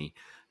Mancini,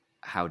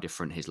 how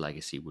different his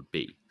legacy would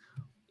be.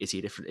 Is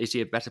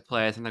he a better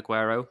player than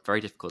Aguero? Very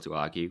difficult to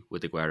argue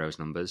with Aguero's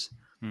numbers,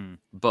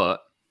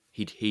 but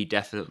he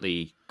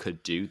definitely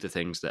could do the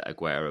things that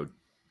Aguero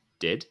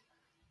did,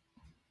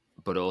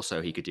 but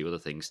also he could do other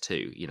things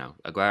too.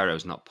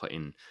 Aguero's not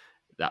putting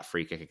that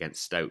free kick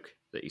against Stoke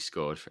that he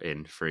scored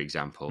in, for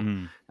example.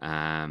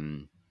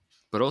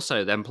 But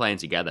also them playing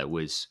together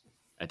was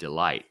a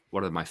delight.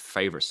 One of my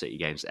favourite City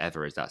games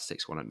ever is that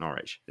 6-1 at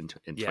Norwich in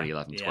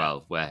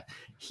 2011-12, where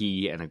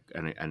he and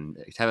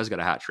Tevez got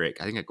a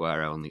hat-trick. I think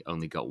Aguero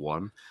only got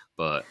one,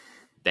 but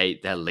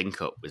their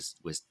link-up was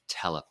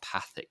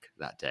telepathic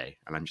that day.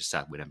 And I'm just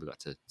sad we never got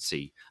to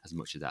see as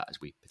much of that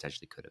as we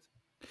potentially could have.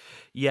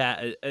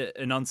 Yeah,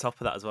 and on top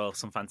of that as well,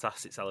 some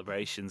fantastic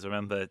celebrations. I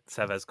remember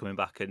Tevez coming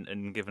back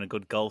and giving a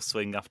good goal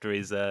swing after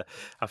his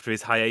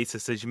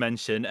hiatus, as you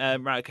mentioned.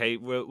 Right, okay,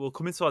 we're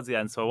coming towards the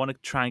end, so I want to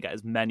try and get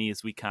as many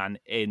as we can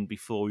in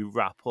before we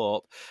wrap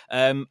up.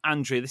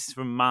 Andrew, this is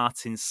from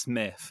Martin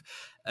Smith.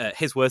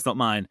 His words, not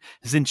mine.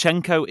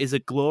 Zinchenko is a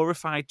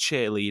glorified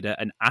cheerleader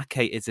and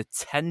Ake is a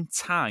 10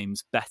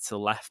 times better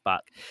left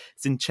back.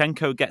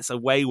 Zinchenko gets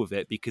away with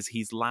it because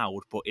he's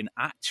loud, but in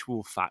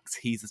actual fact,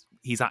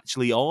 he's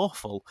actually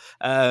awful.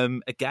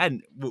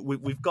 Again,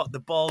 we've got the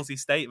ballsy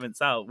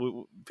statements out.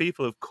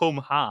 People have come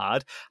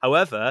hard.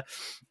 However,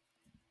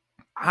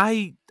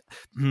 I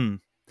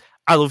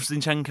love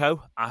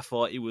Zinchenko. I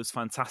thought he was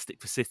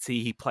fantastic for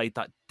City. He played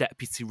that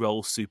deputy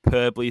role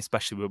superbly,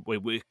 especially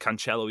with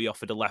Cancelo. He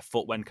offered a left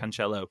foot when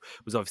Cancelo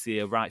was obviously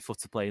a right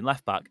footer playing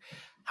left back.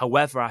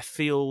 However, I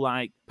feel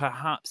like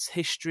perhaps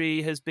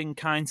history has been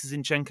kind to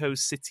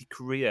Zinchenko's City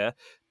career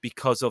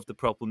because of the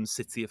problems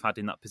City have had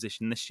in that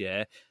position this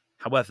year.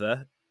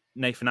 However,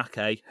 Nathan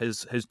Ake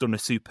has done a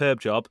superb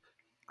job,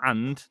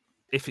 and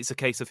if it's a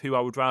case of who I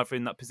would rather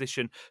in that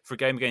position for a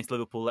game against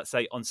Liverpool, let's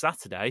say on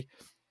Saturday,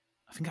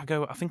 I think I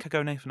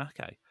go Nathan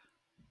Ake.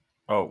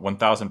 Oh,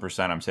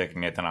 1,000%. I'm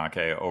taking Nathan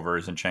Ake over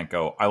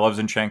Zinchenko. I love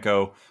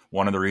Zinchenko.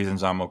 One of the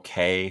reasons I'm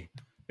okay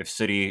if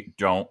City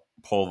don't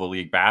pull the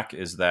league back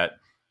is that,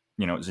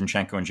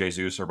 Zinchenko and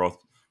Jesus are both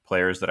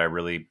players that I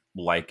really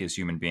like as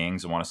human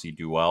beings and want to see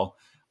do well.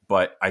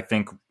 But I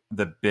think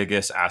the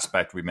biggest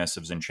aspect we miss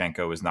of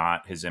Zinchenko is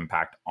not his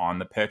impact on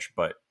the pitch,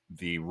 but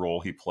the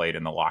role he played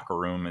in the locker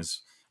room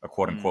as a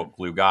quote-unquote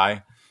glue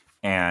guy.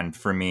 And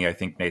for me, I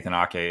think Nathan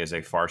Ake is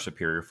a far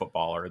superior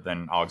footballer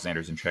than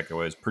Alexander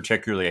Zinchenko is,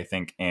 particularly, I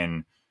think,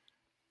 in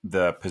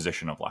the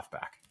position of left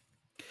back.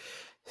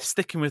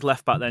 Sticking with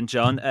left back then,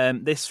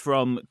 John. This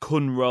from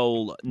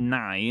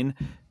Kunroll9.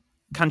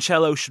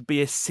 Cancelo should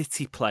be a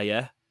City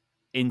player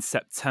in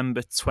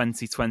September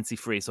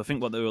 2023. So I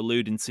think what they're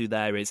alluding to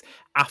there is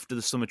after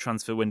the summer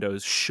transfer window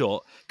is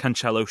shut,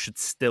 Cancelo should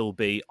still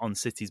be on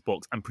City's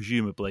books and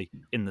presumably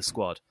in the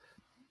squad.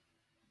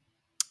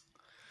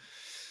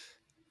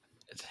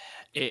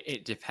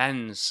 It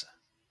depends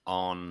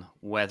on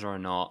whether or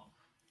not.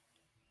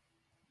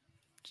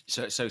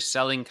 So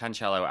selling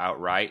Cancelo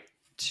outright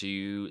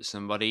to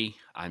somebody,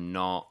 I'm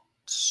not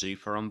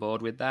super on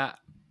board with that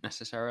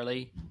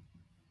necessarily.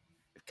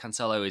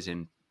 Cancelo is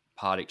in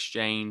part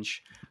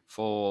exchange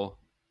for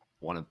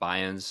one of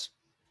Bayern's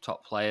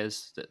top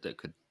players that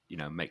could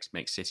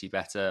make City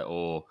better,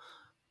 or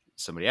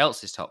somebody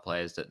else's top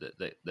players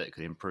that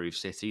could improve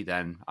City,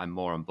 then I'm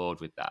more on board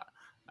with that.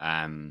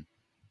 I'm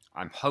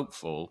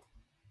hopeful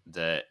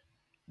that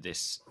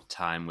this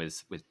time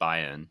with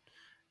Bayern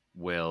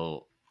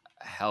will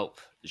help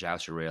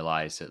João to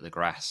realise that the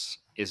grass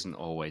isn't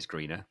always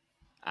greener,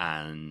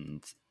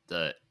 and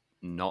that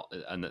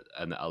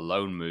a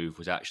loan move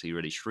was actually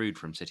really shrewd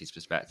from City's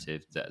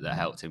perspective that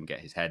helped him get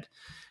his head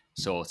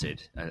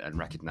sorted and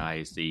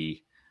recognise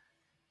the,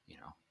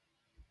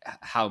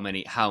 how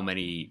much so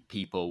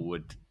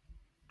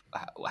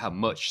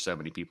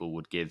many people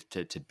would give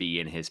to be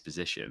in his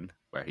position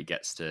where he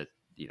gets to,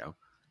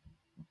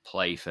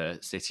 play for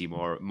City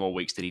more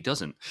weeks than he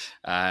doesn't.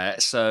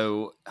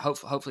 So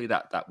hopefully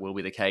that will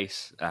be the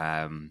case.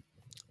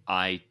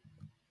 I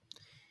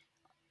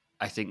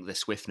think the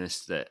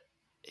swiftness that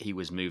he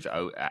was moved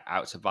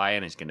out to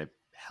Bayern is going to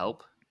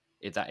help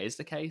if that is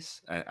the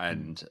case,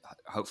 and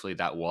hopefully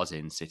that was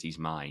in City's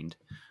mind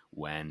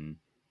when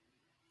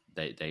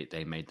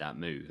they made that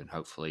move, and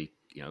hopefully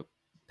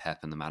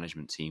Pep and the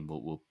management team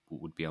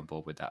would be on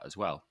board with that as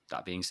well.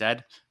 That being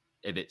said,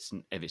 if it's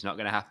not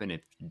going to happen,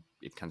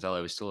 if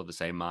Cancelo is still of the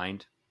same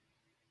mind,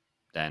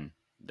 then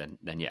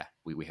yeah,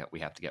 we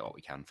have to get what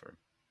we can for him.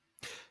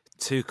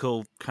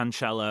 Tuchel,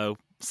 Cancelo,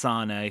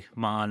 Sane,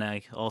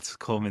 Mane, all to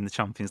come in the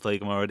Champions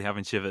League. I'm already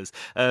having shivers.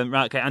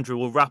 Right, okay, Andrew,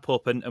 we'll wrap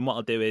up, and what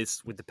I'll do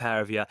is, with the pair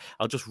of you,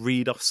 I'll just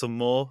read off some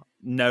more.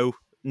 No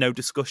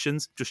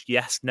discussions, just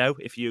yes, no,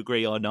 if you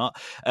agree or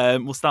not.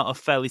 We'll start off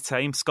fairly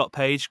tame. Scott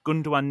Page,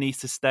 Gundogan needs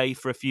to stay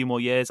for a few more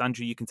years.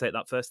 Andrew, you can take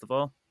that first of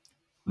all.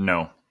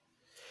 No.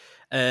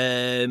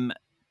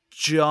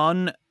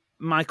 John,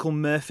 Michael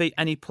Murphy,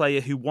 any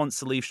player who wants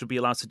to leave should be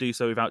allowed to do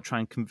so without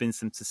trying to convince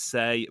them to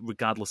stay,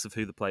 regardless of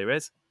who the player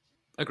is.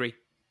 Agree.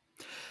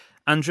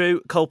 Andrew,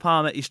 Cole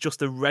Palmer is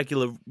just a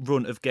regular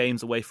run of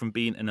games away from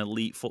being an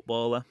elite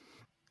footballer.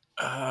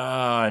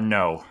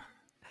 No.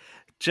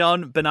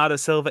 John, Bernardo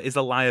Silva is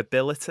a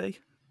liability.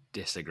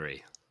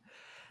 Disagree.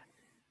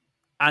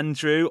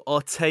 Andrew,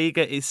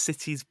 Ortega is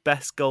City's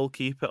best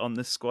goalkeeper on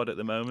the squad at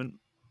the moment.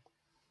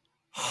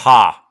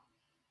 Ha!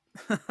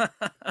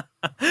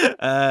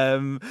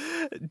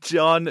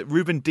 John,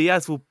 Ruben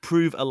Diaz will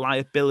prove a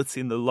liability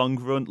in the long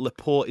run.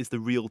 Laporte is the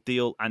real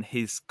deal, and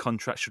his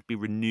contract should be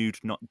renewed,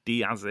 not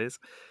Diaz's.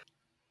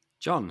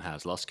 John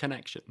has lost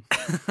connection.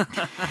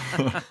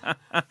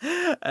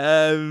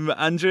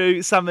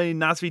 Andrew, Sami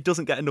Nasri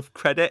doesn't get enough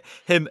credit.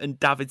 Him and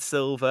David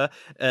Silva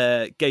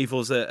gave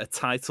us a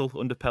title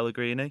under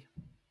Pellegrini.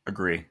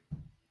 Agree.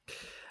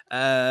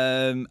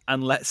 And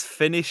let's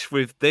finish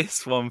with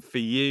this one for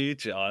you,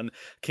 John.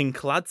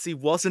 Kinkladze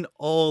wasn't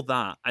all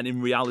that, and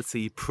in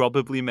reality, he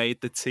probably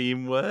made the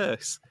team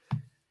worse.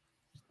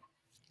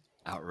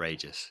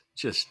 Outrageous.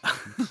 Just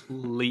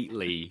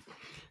completely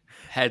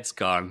heads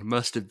gone.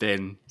 Must have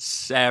been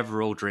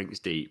several drinks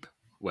deep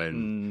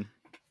when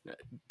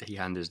he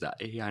handed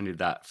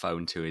that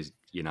phone to his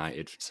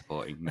United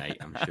supporting mate,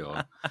 I'm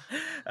sure.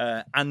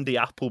 Andy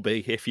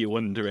Appleby, if you're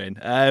wondering.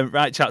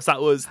 Right, chaps,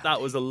 that was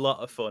a lot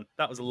of fun.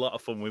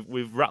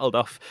 We've rattled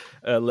off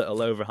a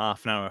little over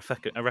half an hour.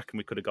 I reckon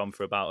we could have gone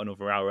for about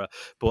another hour.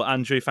 But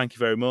Andrew, thank you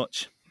very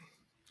much.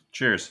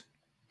 Cheers.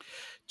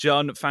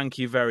 John, thank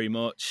you very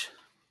much.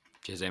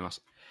 Cheers, Amos.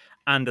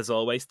 And as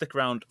always, stick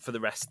around for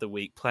the rest of the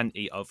week.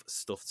 Plenty of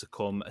stuff to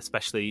come,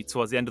 especially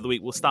towards the end of the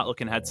week. We'll start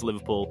looking ahead to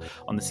Liverpool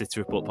on the City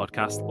Report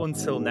podcast.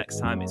 Until next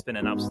time, it's been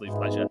an absolute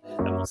pleasure,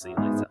 and we'll see you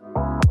later.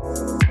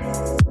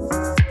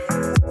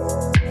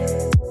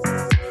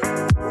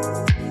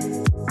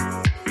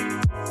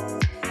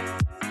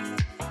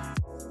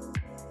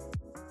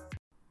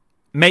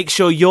 Make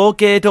sure you're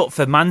geared up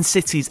for Man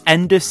City's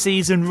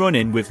end-of-season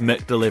run-in with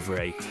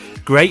McDelivery.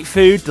 Great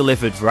food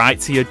delivered right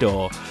to your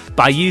door.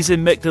 By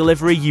using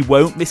McDelivery, you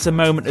won't miss a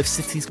moment of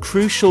City's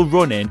crucial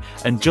run-in,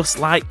 and just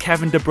like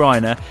Kevin De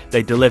Bruyne,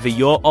 they deliver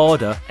your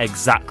order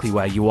exactly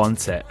where you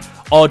want it.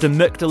 Order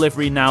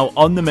McDelivery now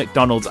on the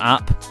McDonald's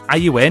app. Are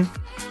you in?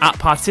 At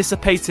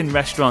participating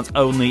restaurants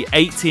only,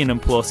 18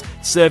 and plus,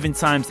 serving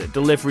times,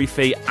 delivery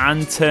fee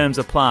and terms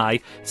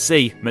apply.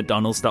 See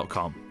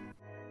mcdonalds.com.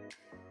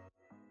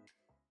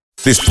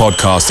 This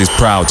podcast is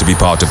proud to be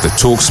part of the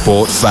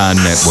TalkSport Fan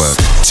Network.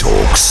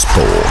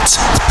 TalkSport.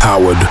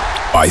 Powered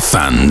by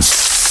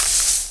fans.